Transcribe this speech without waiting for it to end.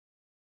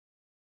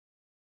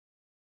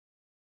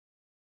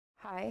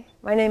Hi,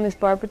 my name is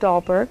Barbara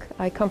Dahlberg.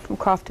 I come from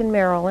Crofton,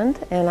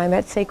 Maryland, and I'm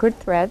at Sacred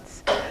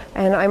Threads.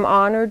 And I'm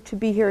honored to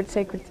be here at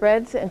Sacred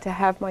Threads and to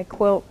have my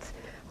quilt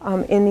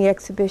in the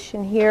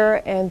exhibition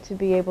here and to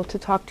be able to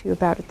talk to you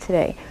about it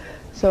today.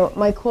 So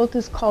my quilt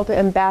is called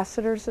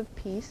Ambassadors of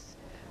Peace,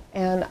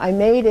 and I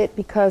made it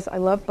because I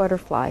love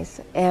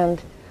butterflies,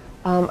 and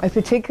I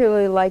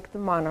particularly like the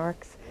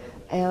monarchs.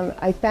 And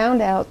I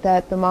found out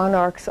that the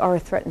monarchs are a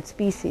threatened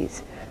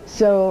species.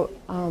 So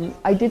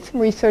I did some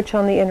research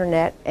on the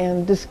internet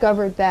and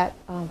discovered that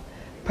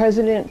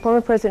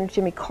former President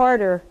Jimmy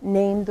Carter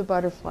named the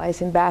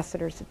butterflies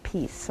Ambassadors of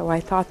Peace. So I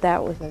thought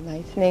that was a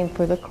nice name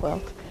for the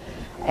quilt.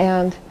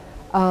 And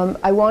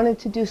I wanted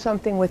to do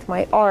something with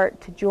my art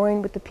to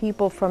join with the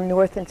people from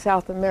North and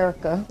South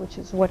America, which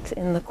is what's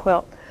in the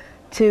quilt,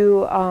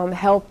 to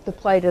help the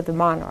plight of the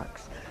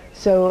monarchs.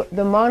 So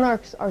the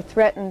monarchs are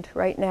threatened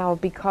right now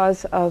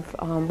because of,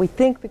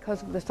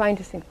 the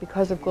scientists think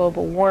because of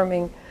global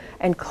warming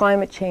and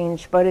climate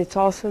change, but it's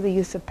also the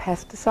use of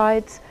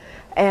pesticides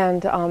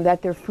and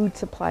that their food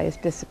supply is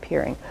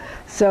disappearing.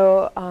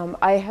 So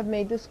I have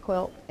made this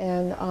quilt,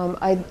 and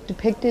I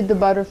depicted the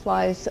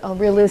butterflies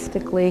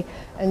realistically,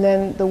 and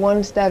then the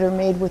ones that are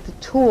made with the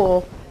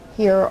tool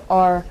here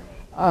are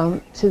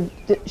to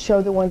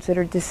show the ones that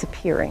are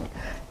disappearing.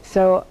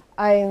 So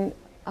I'm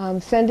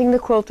sending the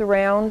quilt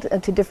around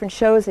to different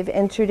shows. I've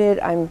entered it.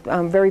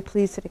 I'm very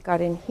pleased that it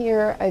got in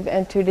here. I've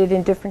entered it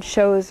in different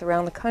shows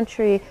around the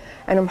country,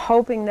 and I'm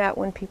hoping that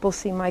when people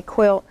see my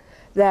quilt,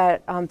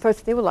 that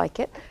first they will like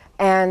it,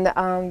 and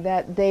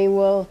that they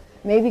will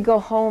maybe go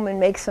home and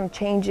make some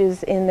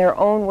changes in their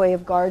own way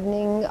of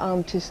gardening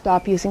to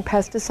stop using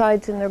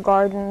pesticides in their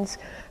gardens,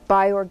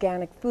 buy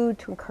organic food,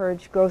 to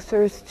encourage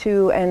grocers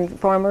and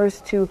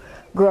farmers to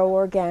grow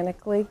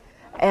organically,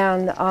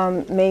 and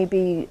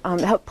maybe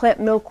help plant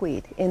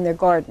milkweed in their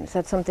gardens.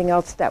 That's something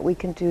else that we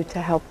can do to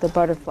help the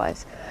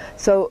butterflies.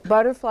 So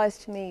butterflies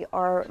to me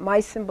are my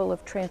symbol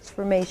of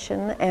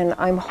transformation, and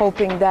I'm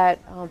hoping that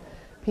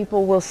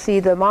people will see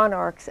the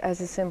monarchs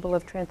as a symbol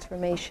of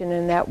transformation,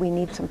 and that we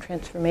need some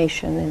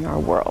transformation in our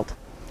world.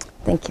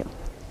 Thank you.